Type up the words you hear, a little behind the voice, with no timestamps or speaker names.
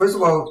First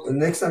of all,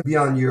 next time be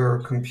on your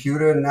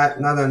computer,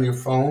 not on your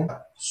phone.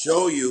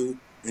 Show you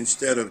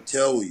instead of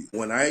tell you.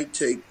 When I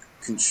take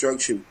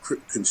constructive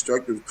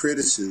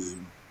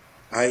criticism,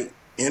 I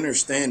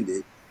understand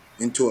it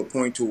into a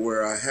point to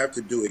where I have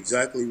to do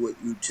exactly what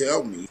you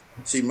tell me.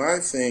 See, my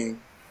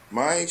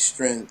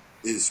strength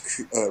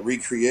is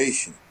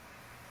recreation.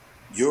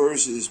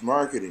 Yours is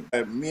marketing.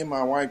 Me and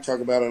my wife talk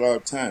about it all the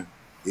time.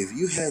 If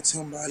you had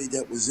somebody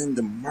that was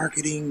into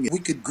marketing, we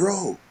could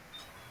grow.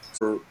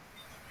 For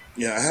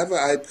I have an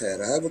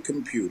iPad, I have a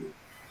computer,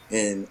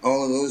 and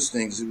all of those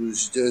things. It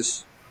was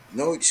just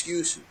no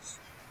excuses.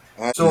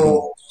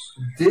 So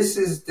this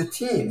is the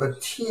team.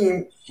 But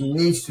team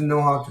needs to know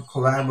how to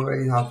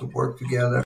collaborate, how to work together.